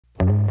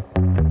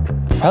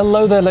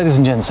Hello there ladies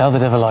and gents, how the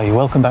devil are you?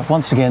 Welcome back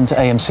once again to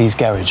AMC's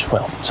garage,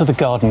 well, to the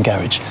garden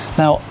garage.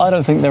 Now, I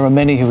don't think there are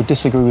many who would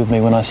disagree with me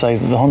when I say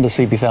that the Honda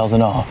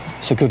CB1000R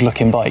is a good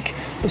looking bike.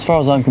 But as far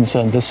as I'm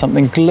concerned, there's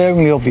something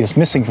glaringly obvious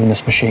missing from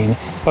this machine,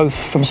 both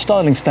from a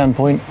styling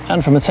standpoint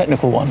and from a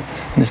technical one,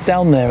 and it's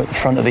down there at the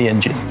front of the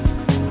engine.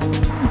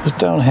 It's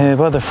down here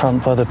by the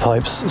front, by the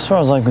pipes. As far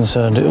as I'm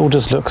concerned, it all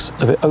just looks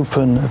a bit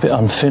open, a bit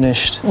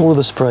unfinished. All of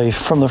the spray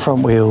from the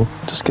front wheel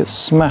just gets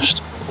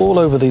smashed all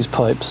over these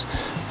pipes,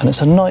 and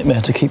it's a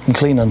nightmare to keep them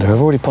clean under. I've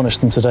already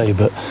polished them today,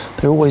 but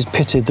they're always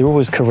pitted, they're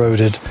always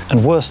corroded,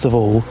 and worst of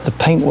all, the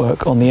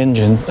paintwork on the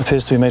engine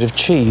appears to be made of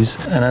cheese,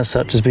 and as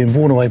such has been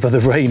worn away by the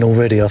rain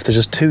already after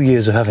just 2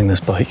 years of having this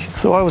bike.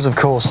 So I was of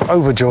course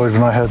overjoyed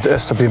when I heard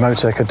that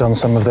SW-Motech had done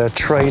some of their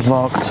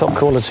trademark top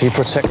quality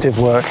protective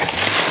work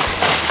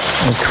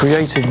and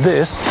created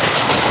this,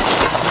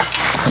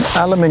 an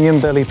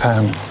aluminium belly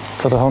pan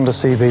for the Honda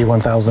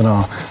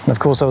CB1000R. And of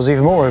course I was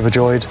even more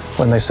overjoyed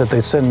when they said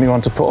they'd send me one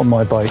to put on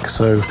my bike.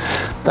 So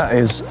that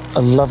is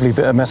a lovely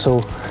bit of metal.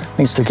 It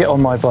needs to get on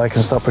my bike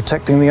and start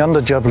protecting the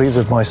underjubblies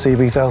of my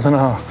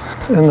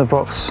CB1000R. In the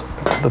box,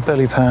 the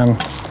belly pan,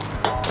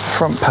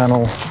 front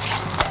panel,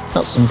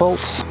 nuts and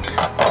bolts,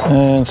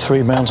 and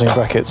 3 mounting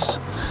brackets.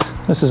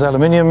 This is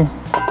aluminium.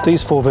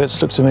 These 4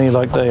 bits look to me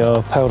like they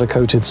are powder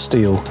coated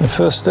steel. So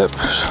first step,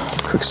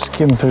 quick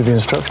skim through the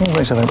instructions,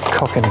 make sure I don't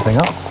cock anything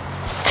up.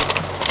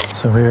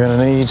 So we're going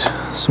to need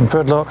some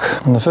thread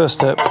lock, and the first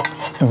step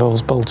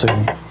involves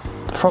bolting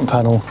the front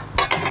panel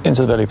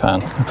into the belly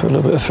pan. I put a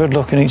little bit of thread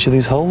lock in each of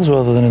these holes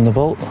rather than in the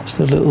bolt, just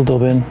a little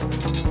dob in.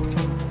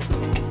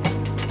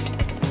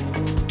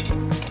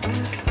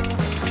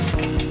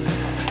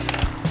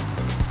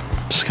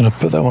 Just going to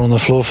put that one on the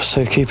floor for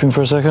safekeeping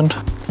for a second.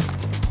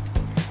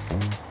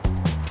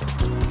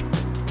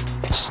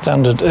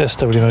 Standard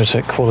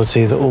SW-Motech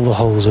quality that all the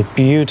holes are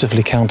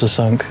beautifully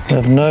countersunk. We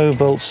have no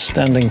bolts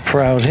standing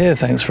proud here,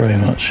 thanks very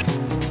much.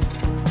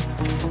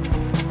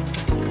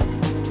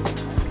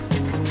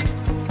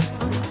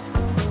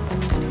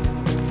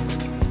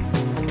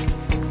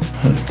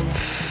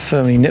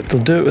 Firmly nipped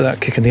will do it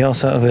without kicking the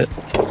arse out of it.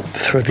 The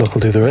thread lock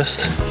will do the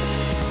rest.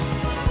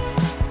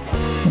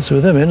 And so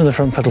with them in and the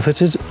front pedal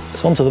fitted,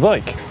 it's onto the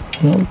bike.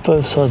 And on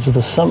both sides of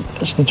the sump, I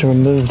just need to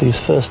remove these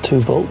first 2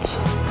 bolts.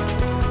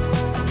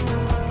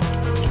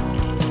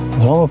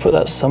 So I'm going to put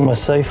that somewhere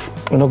safe.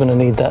 We're not going to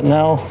need that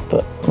now,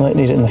 but might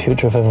need it in the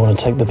future if I ever want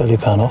to take the belly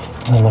pan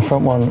off. And the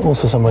front one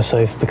also somewhere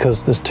safe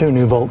because there's 2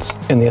 new bolts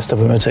in the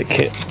SW-Motech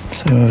kit.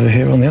 So over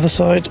here on the other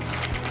side.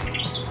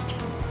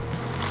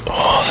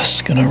 Oh, this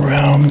is going to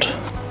round.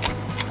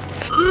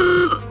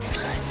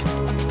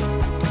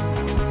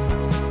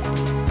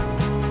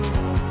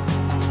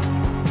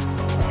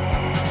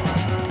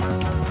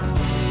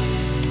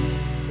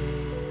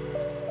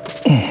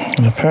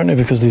 And apparently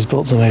because these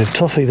bolts are made of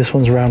toffee, this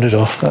one's rounded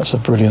off. That's a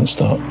brilliant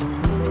start.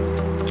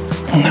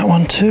 And that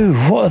one too.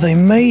 What are they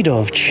made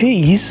of?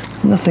 Cheese?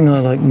 Nothing I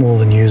like more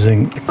than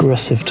using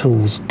aggressive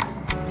tools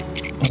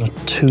on a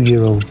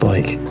 2-year-old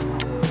bike.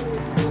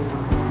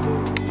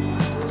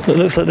 So it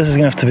looks like this is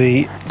going to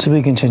have to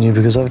be continued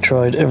because I've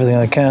tried everything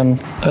I can.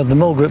 I had the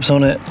mole grips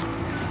on it,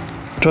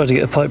 tried to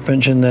get a pipe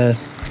wrench in there,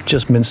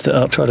 just minced it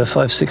up, tried a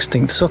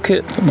 5/16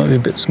 socket. It might be a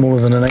bit smaller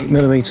than an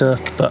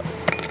 8mm, but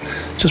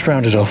just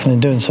rounded off, and in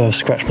doing so I've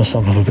scratched my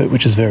sump up a bit,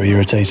 which is very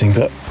irritating,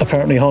 but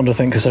apparently Honda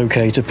think it's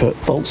okay to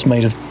put bolts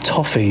made of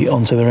toffee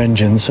onto their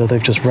engine, so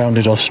they've just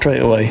rounded off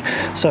straight away.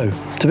 So,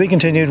 to be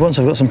continued once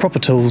I've got some proper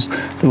tools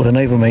that will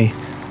enable me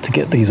to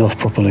get these off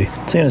properly.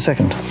 See you in a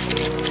second.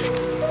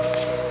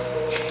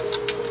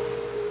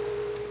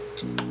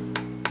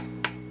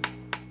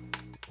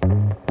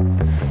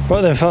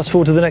 Right then, fast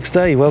forward to the next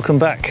day. Welcome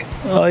back.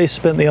 I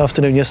spent the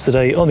afternoon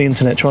yesterday on the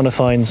internet trying to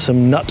find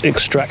some nut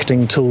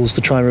extracting tools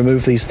to try and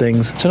remove these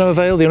things. To no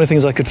avail. The only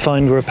things I could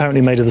find were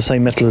apparently made of the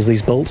same metal as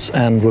these bolts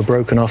and were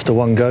broken after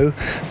one go.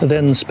 I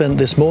then spent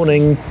this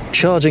morning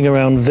charging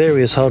around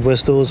various hardware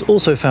stores,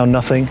 also found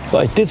nothing,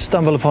 but I did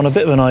stumble upon a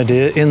bit of an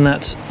idea in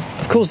that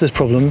I've caused this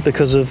problem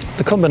because of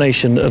the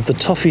combination of the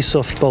toffee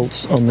soft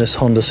bolts on this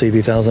Honda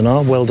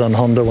CB1000R, well done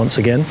Honda once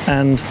again,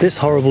 and this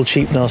horrible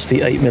cheap nasty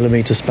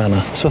 8mm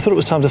spanner. So I thought it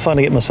was time to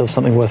finally get myself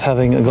something worth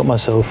having and got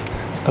myself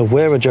a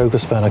Wear a Joker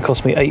spanner. It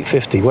cost me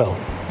 $8.50. Well,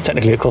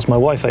 technically it cost my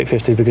wife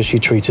 $8.50 because she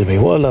treated me.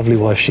 What a lovely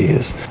wife she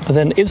is. I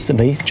then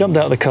instantly jumped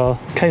out of the car,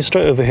 came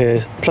straight over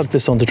here, plugged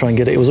this on to try and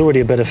get it. It was already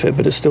a better fit,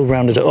 but it still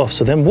rounded it off.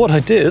 So then what I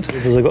did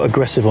was I got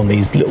aggressive on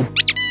these little...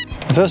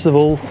 First of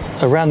all,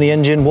 I ran the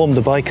engine, warmed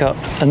the bike up,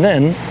 and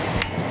then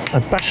I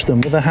bashed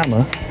them with a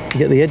hammer to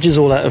get the edges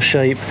all out of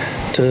shape,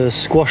 to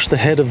squash the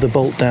head of the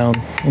bolt down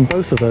on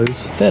both of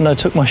those. Then I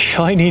took my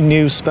shiny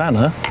new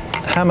spanner,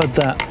 hammered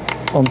that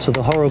onto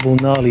the horrible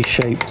gnarly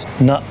shaped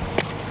nut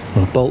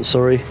or bolt,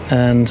 sorry,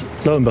 and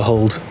lo and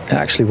behold, it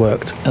actually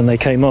worked, and they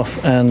came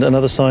off. And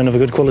another sign of a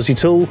good quality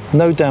tool,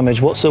 no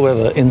damage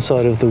whatsoever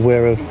inside of the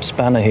wearer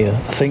spanner here.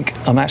 I think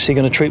I'm actually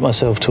going to treat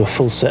myself to a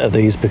full set of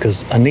these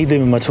because I need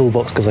them in my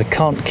toolbox, because I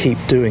can't keep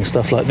doing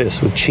stuff like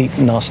this with cheap,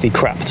 nasty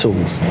crap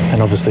tools.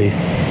 And obviously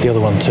the other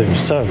one too.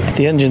 So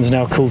the engine's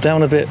now cooled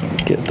down a bit,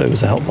 get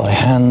those out by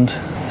hand.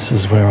 This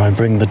is where I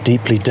bring the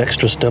deeply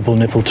dexterous double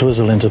nipple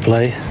twizzle into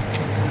play.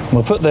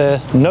 We'll put there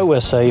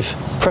nowhere safe,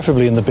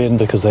 preferably in the bin,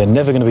 because they're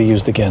never going to be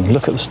used again.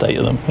 Look at the state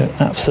of them. They're an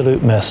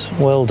absolute mess.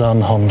 Well done,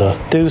 Honda.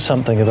 Do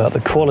something about the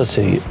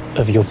quality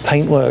of your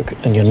paintwork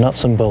and your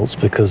nuts and bolts,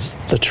 because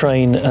the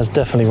train has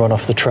definitely run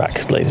off the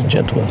track, ladies and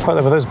gentlemen. Right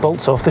there, with those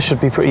bolts off, this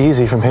should be pretty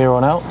easy from here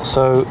on out.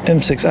 So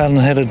M6 Allen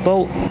headed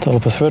bolt,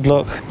 dollop of thread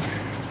lock,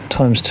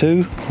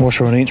 ×2,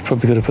 washer on each.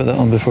 Probably could have put that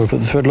on before I put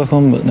the thread lock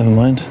on, but never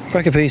mind.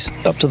 Bracket piece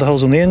up to the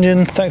holes on the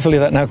engine. Thankfully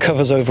that now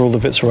covers over all the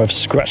bits where I've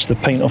scratched the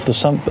paint off the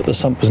sump, but the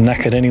sump was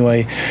knackered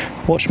anyway.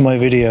 Watch my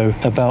video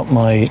about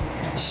my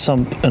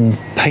sump and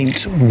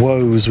paint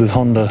woes with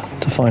Honda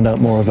to find out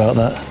more about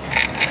that.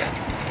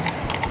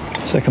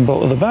 Second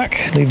bolt at the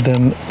back, leave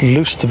them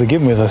loose to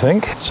begin with, I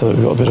think, so that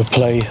we've got a bit of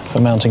play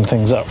for mounting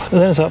things up. And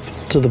then it's up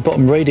to the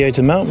bottom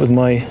radiator mount with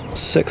my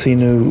sexy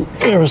new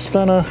Vera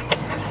spanner.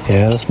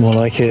 Yeah, that's more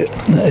like it.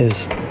 That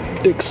is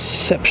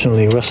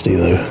exceptionally rusty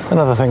though.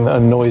 Another thing that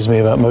annoys me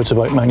about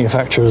motorbike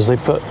manufacturers, they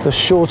put the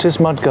shortest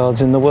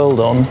mudguards in the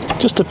world on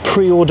just to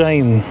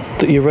preordain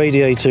that your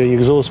radiator, your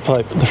exhaust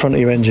pipe at the front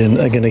of your engine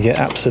are going to get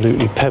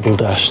absolutely pebble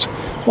dashed.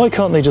 Why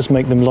can't they just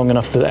make them long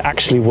enough that it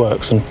actually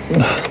works? And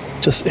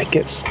just, it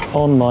gets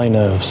on my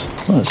nerves.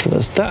 Right, so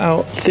that's that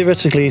out.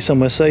 Theoretically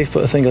somewhere safe,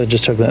 but I think I'd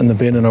just chuck that in the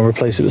bin and I'll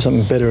replace it with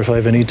something better if I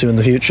ever need to in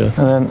the future.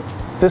 And then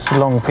this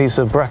long piece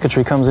of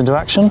bracketry comes into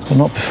action, but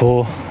not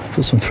before.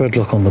 Put some thread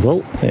lock on the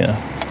bolt. Yeah,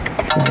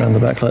 around the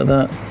back like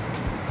that.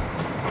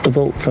 The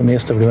bolt from the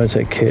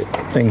SW-Motech kit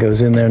then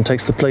goes in there and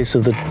takes the place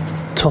of the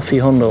toffee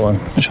Honda one,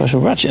 which I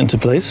shall ratchet into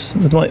place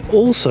with my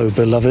also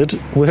beloved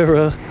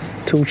Wera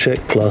Toolcheck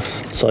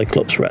Plus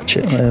Cyclops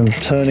ratchet. I am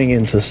turning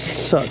into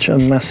such a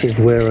massive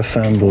Wera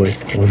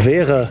fanboy. Or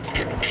Vera,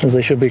 as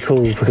they should be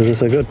called, because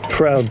it's a good,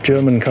 proud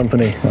German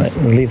company. Right,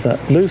 we'll leave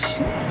that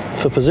loose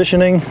for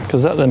positioning,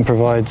 because that then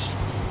provides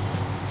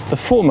the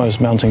foremost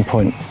mounting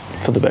point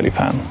for the belly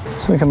pan.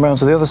 So we come round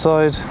to the other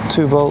side,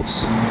 2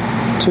 bolts,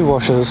 2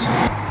 washers,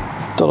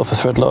 dollop of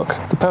thread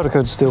lock. The powder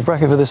coated steel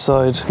bracket for this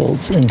side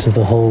bolts into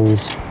the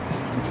holes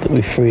that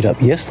we freed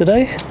up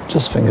yesterday,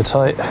 just finger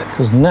tight,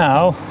 because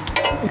now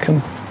we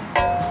can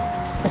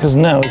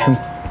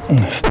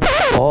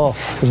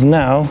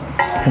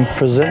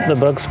present the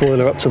bug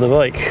spoiler up to the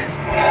bike.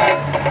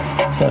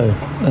 So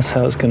that's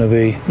how it's going to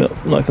be.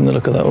 Not liking the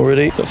look of that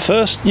already. But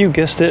first, you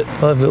guessed it,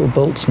 5 little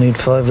bolts need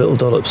 5 little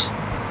dollops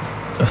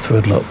of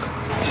thread lock.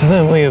 So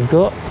then we have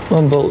got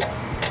 1 bolt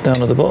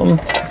down at the bottom,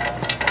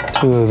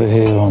 2 over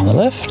here on the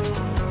left.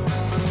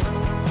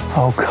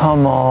 Oh,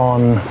 come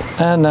on.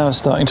 And now it's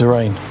starting to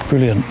rain.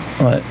 Brilliant.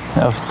 Right,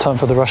 now time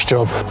for the rush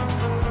job.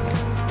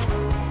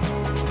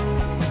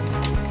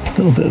 A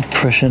little bit of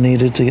pressure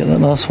needed to get that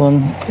last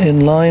one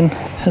in line.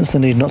 Hence the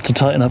need not to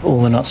tighten up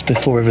all the nuts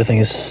before everything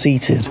is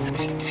seated.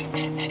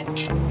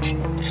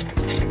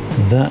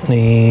 That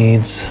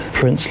needs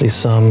princely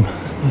sum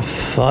of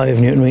 5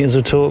 Newton meters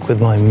of torque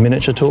with my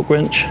miniature torque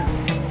wrench.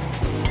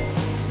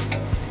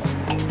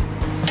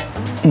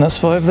 And that's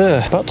 5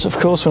 there. But of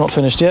course we're not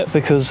finished yet,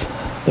 because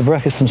the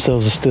brackets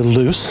themselves are still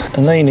loose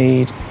and they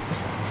need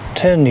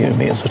 10 Newton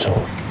meters of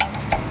torque.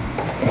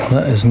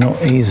 That is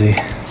not easy.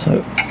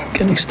 So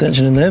get an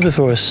extension in there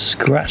before I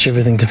scratch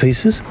everything to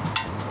pieces.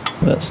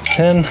 That's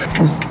 10.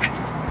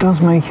 It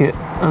does make it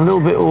a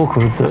little bit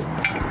awkward that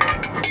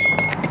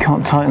you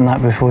can't tighten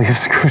that before you've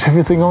screwed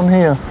everything on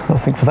here. So I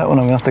think for that one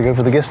I'm going to have to go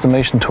for the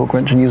guesstimation torque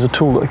wrench and use a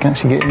tool that I can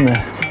actually get in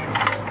there.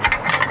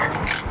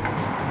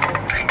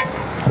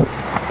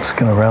 Oh, just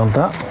going to round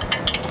that.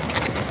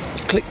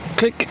 Click,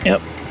 click,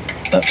 yep.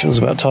 That feels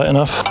about tight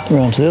enough.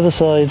 Around to the other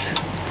side.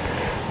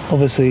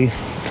 Obviously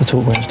the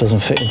torque wrench doesn't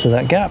fit into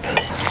that gap.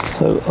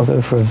 So I'll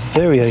go for a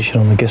variation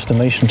on the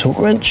guesstimation torque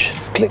wrench.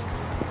 Click,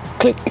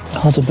 click.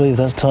 Hard to believe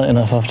that's tight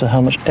enough after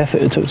how much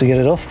effort it took to get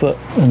it off, but,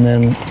 and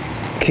then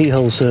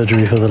keyhole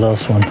surgery for the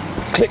last one.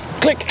 Click,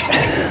 click.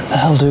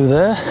 That'll do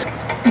there.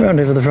 Round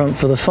over the front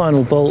for the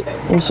final bolt,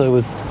 also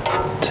with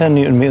 10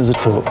 Newton meters of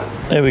torque.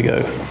 There we go.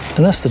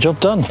 And that's the job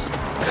done.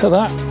 Look at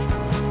that.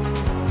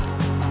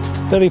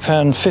 Belly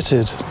pan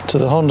fitted to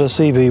the Honda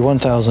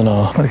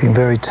CB1000R. Looking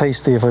very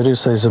tasty if I do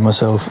say so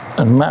myself,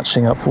 and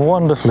matching up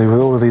wonderfully with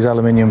all of these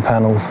aluminium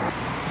panels.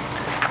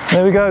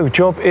 There we go,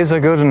 job is a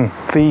good one.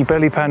 The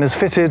belly pan is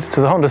fitted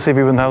to the Honda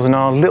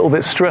CB1000R. A little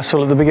bit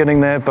stressful at the beginning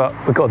there, but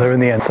we got there in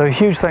the end. So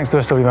huge thanks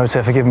to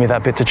SW-Motech for giving me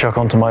that bit to chuck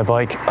onto my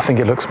bike. I think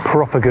it looks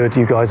proper good.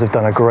 You guys have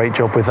done a great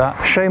job with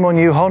that. Shame on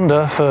you,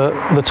 Honda, for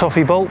the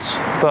toffee bolts,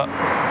 but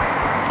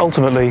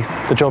ultimately,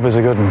 the job is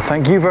a good one.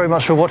 Thank you very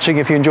much for watching.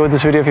 If you enjoyed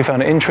this video, if you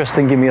found it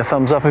interesting, give me a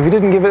thumbs up. If you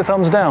didn't, give it a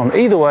thumbs down.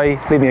 Either way,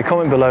 leave me a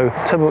comment below.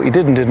 Tell me what you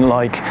did and didn't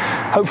like.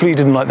 Hopefully you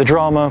didn't like the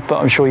drama, but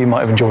I'm sure you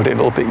might have enjoyed it a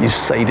little bit, you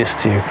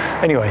sadists you.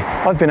 Anyway,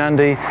 I've been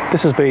Andy.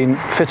 This has been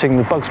fitting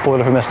the bug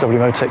spoiler from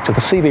SW-Motech to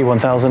the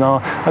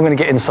CB1000R. I'm going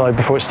to get inside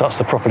before it starts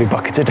to properly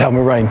bucket it down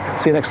with rain.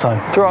 See you next time.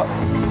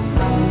 Ta-ra.